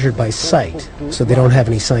was measured by sight, so they don't have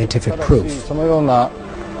any scientific proof.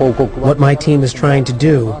 What my team is trying to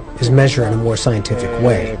do is measure in a more scientific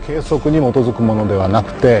way.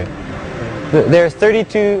 There's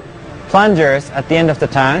 32 plungers at the end of the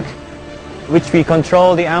tank, which we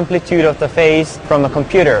control the amplitude of the phase from a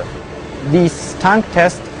computer. These tank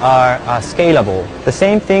tests are scalable. The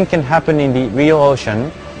same thing can happen in the real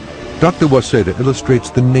ocean. Dr. Waseda illustrates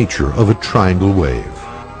the nature of a triangle wave.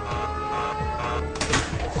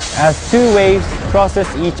 As two waves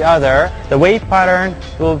crosses each other, the wave pattern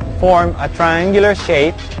will form a triangular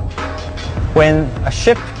shape. When a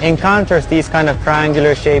ship encounters these kind of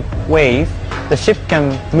triangular shaped wave, the ship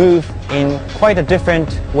can move in quite a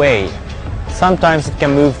different way. Sometimes it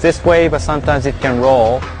can move this way, but sometimes it can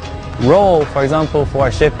roll. Roll, for example, for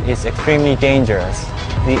a ship is extremely dangerous.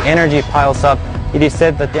 The energy piles up. It is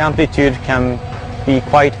said that the amplitude can be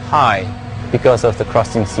quite high because of the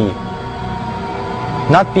crossing sea.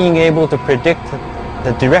 Not being able to predict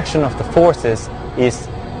the direction of the forces is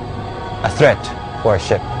a threat for a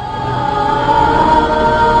ship.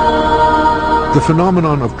 The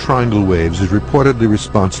phenomenon of triangle waves is reportedly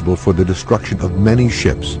responsible for the destruction of many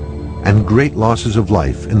ships and great losses of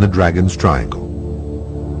life in the Dragon's Triangle.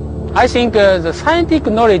 I think the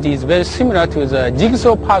scientific knowledge is very similar to the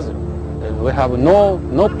jigsaw puzzle. We have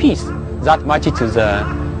no piece that matches to the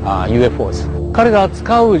UFOs.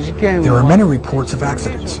 There are many reports of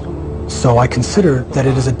accidents, so I consider that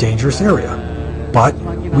it is a dangerous area. But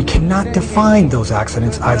we cannot define those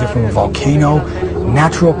accidents either from a volcano,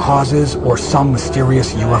 natural causes, or some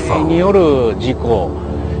mysterious UFO.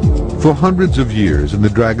 For hundreds of years in the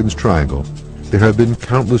Dragon's Triangle, there have been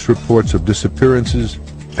countless reports of disappearances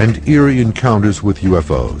and eerie encounters with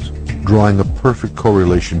UFOs, drawing a perfect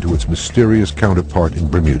correlation to its mysterious counterpart in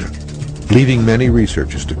Bermuda, leading many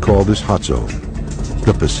researchers to call this hot zone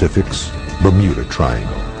the Pacific's Bermuda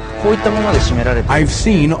Triangle. I've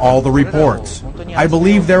seen all the reports. I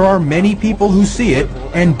believe there are many people who see it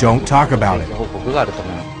and don't talk about it.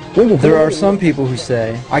 There are some people who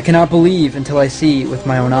say, I cannot believe until I see with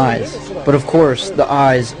my own eyes. But of course, the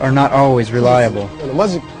eyes are not always reliable.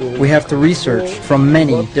 We have to research from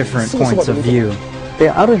many different points of view.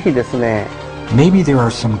 Maybe there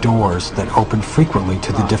are some doors that open frequently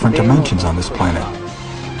to the different dimensions on this planet.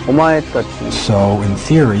 So, in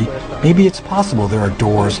theory, maybe it's possible there are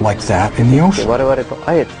doors like that in the ocean.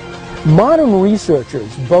 Modern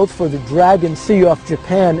researchers, both for the Dragon Sea off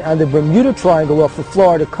Japan and the Bermuda Triangle off the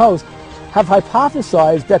Florida coast, have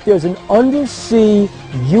hypothesized that there's an undersea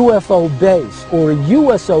UFO base or a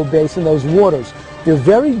USO base in those waters. They're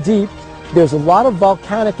very deep, There's a lot of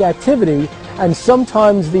volcanic activity, and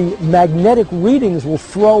sometimes the magnetic readings will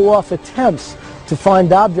throw off attempts to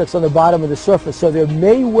find objects on the bottom of the surface. So there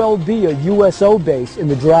may well be a USO base in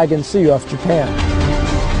the Dragon Sea off Japan.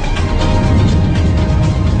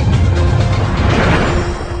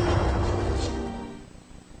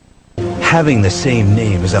 Having the same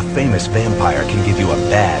name as a famous vampire can give you a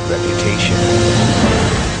bad reputation.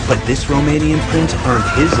 But this Romanian prince earned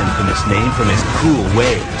his infamous name from his cruel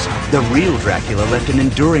ways. The real Dracula left an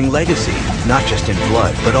enduring legacy, not just in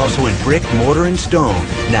blood, but also in brick, mortar, and stone.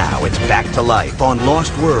 Now it's back to life on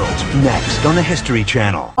Lost Worlds, next on the History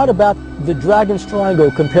Channel. What about the Dragon's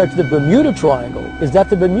Triangle compared to the Bermuda Triangle is that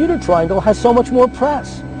the Bermuda Triangle has so much more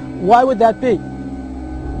press. Why would that be?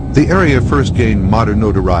 The area first gained modern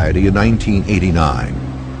notoriety in 1989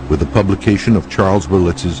 with the publication of Charles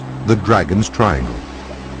Berlitz's The Dragon's Triangle.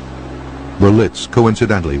 Berlitz,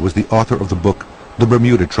 coincidentally, was the author of the book The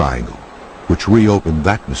Bermuda Triangle, which reopened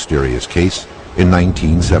that mysterious case in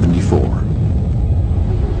 1974.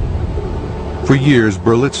 For years,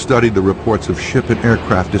 Berlitz studied the reports of ship and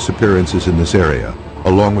aircraft disappearances in this area,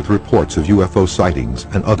 along with reports of UFO sightings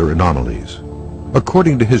and other anomalies.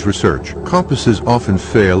 According to his research, compasses often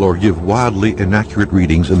fail or give wildly inaccurate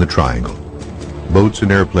readings in the triangle. Boats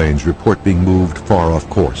and airplanes report being moved far off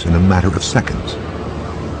course in a matter of seconds.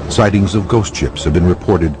 Sightings of ghost ships have been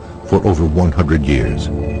reported for over 100 years.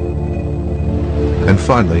 And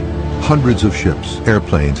finally, hundreds of ships,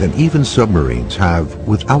 airplanes, and even submarines have,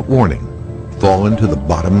 without warning, fallen to the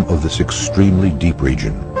bottom of this extremely deep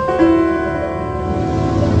region.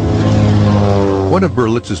 One of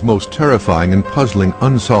Berlitz's most terrifying and puzzling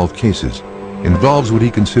unsolved cases involves what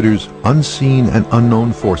he considers unseen and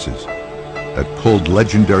unknown forces that pulled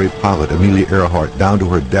legendary pilot Amelia Earhart down to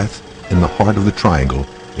her death in the heart of the triangle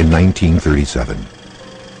in 1937.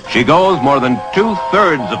 She goes more than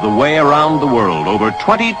 2/3 of the way around the world, over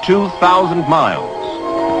 22,000 miles.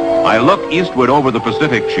 I look eastward over the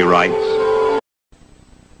Pacific, she writes.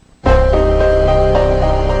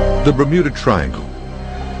 The Bermuda Triangle,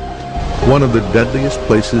 one of the deadliest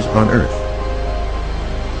places on Earth.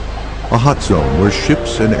 A hot zone where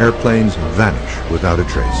ships and airplanes vanish without a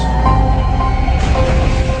trace.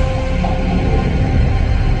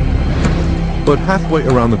 But halfway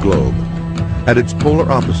around the globe, at its polar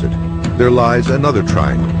opposite, there lies another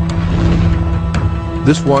triangle.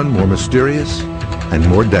 This one more mysterious and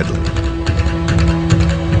more deadly.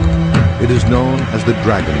 It is known as the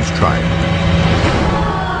Dragon's Triangle.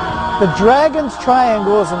 The Dragon's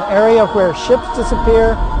Triangle is an area where ships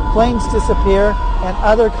disappear, planes disappear, and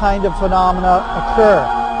other kind of phenomena occur.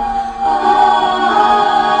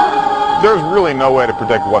 There's really no way to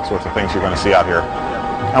predict what sorts of things you're going to see out here.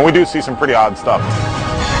 And we do see some pretty odd stuff.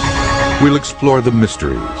 We'll explore the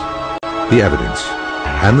mysteries, the evidence,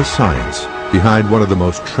 and the science behind one of the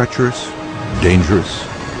most treacherous, dangerous,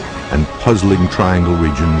 and puzzling triangle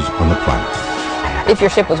regions on the planet. If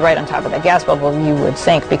your ship was right on top of that gas bubble, you would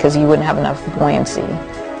sink because you wouldn't have enough buoyancy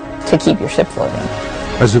to keep your ship floating.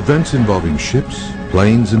 As events involving ships,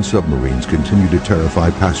 planes, and submarines continue to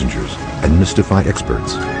terrify passengers and mystify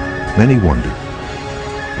experts, many wonder,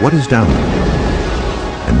 what is down there?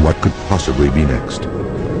 And what could possibly be next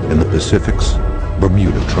in the Pacific's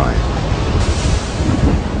Bermuda Triangle?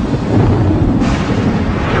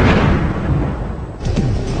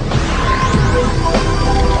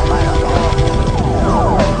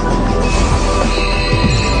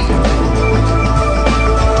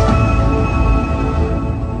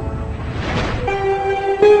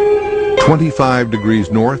 25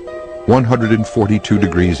 degrees north, 142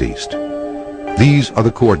 degrees east. These are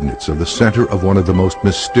the coordinates of the center of one of the most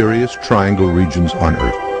mysterious triangle regions on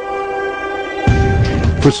Earth.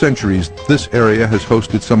 For centuries, this area has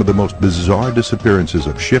hosted some of the most bizarre disappearances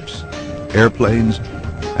of ships, airplanes,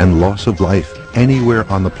 and loss of life anywhere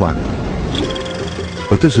on the planet.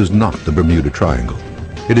 But this is not the Bermuda Triangle.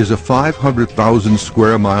 It is a 500,000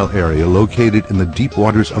 square mile area located in the deep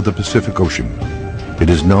waters of the Pacific Ocean. It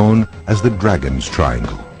is known as the Dragon's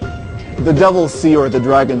Triangle. The Devil's Sea, or the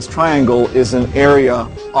Dragon's Triangle, is an area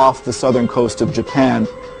off the southern coast of Japan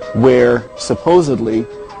where supposedly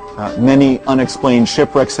many unexplained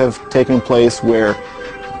shipwrecks have taken place, where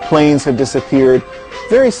planes have disappeared,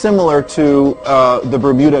 very similar to the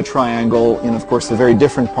Bermuda Triangle in, of course, a very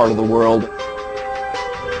different part of the world.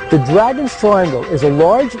 The Dragon's Triangle is a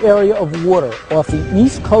large area of water off the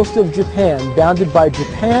east coast of Japan, bounded by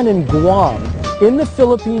Japan and Guam, in the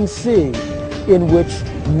Philippine Sea, in which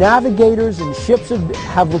navigators and ships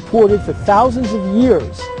have reported for thousands of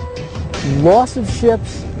years loss of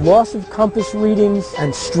ships, loss of compass readings,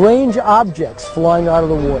 and strange objects flying out of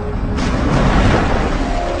the water.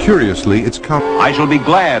 Curiously, it's I shall be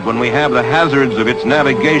glad when we have the hazards of its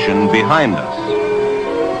navigation behind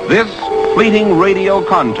us. This fleeting radio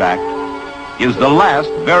contact is the last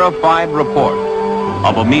verified report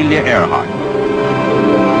of Amelia Earhart.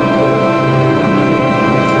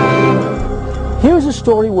 Here's a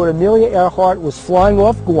story where Amelia Earhart was flying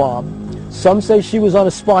off Guam. Some say she was on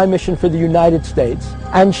a spy mission for the United States,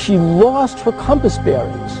 and she lost her compass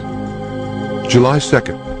bearings. July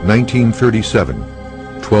 2nd, 1937,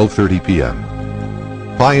 12:30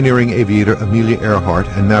 p.m. Pioneering aviator Amelia Earhart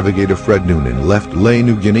and navigator Fred Noonan left Lae,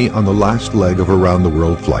 New Guinea on the last leg of a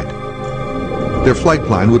round-the-world flight. Their flight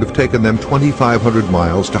plan would have taken them 2,500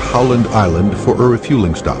 miles to Howland Island for a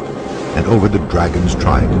refueling stop and over the Dragon's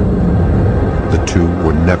Triangle. The two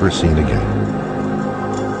were never seen again.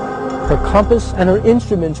 Her compass and her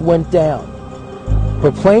instruments went down.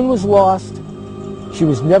 Her plane was lost. She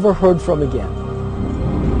was never heard from again.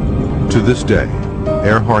 To this day,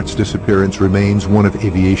 Earhart's disappearance remains one of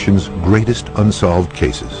aviation's greatest unsolved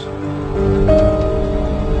cases.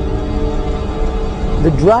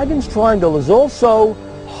 The Dragon's Triangle is also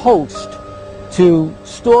host to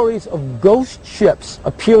stories of ghost ships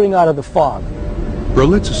appearing out of the fog.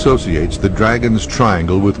 Berlitz associates the Dragon's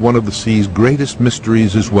Triangle with one of the sea's greatest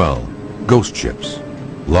mysteries as well, ghost ships.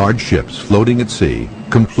 Large ships floating at sea,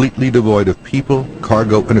 completely devoid of people,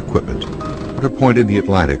 cargo, and equipment. At a point in the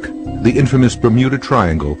Atlantic, the infamous Bermuda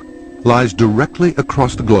Triangle lies directly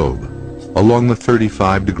across the globe, along the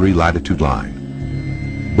 35-degree latitude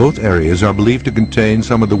line. Both areas are believed to contain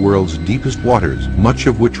some of the world's deepest waters, much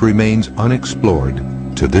of which remains unexplored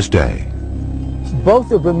to this day. Both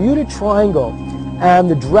the Bermuda Triangle and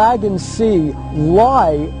the Dragon's Sea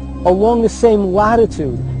lie along the same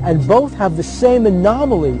latitude, and both have the same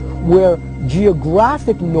anomaly where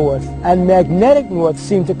geographic north and magnetic north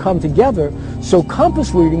seem to come together, so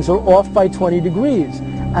compass readings are off by 20 degrees.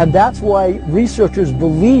 And that's why researchers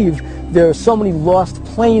believe there are so many lost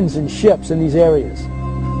planes and ships in these areas.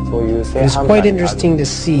 It is quite interesting to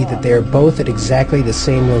see that they are both at exactly the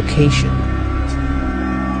same location.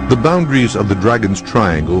 The boundaries of the Dragon's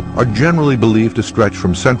Triangle are generally believed to stretch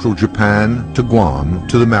from central Japan to Guam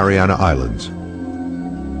to the Mariana Islands.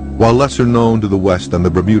 While lesser known to the west than the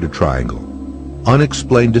Bermuda Triangle,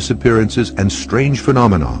 unexplained disappearances and strange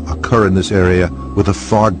phenomena occur in this area with a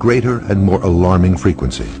far greater and more alarming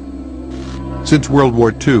frequency. Since World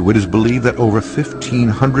War II, it is believed that over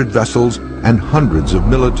 1,500 vessels and hundreds of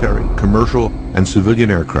military, commercial, and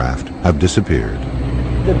civilian aircraft have disappeared.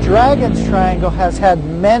 The Dragon's Triangle has had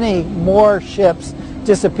many more ships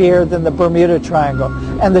disappear than the Bermuda Triangle.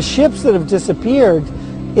 And the ships that have disappeared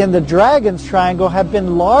in the Dragon's Triangle have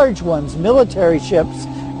been large ones, military ships,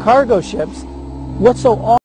 cargo ships. What's so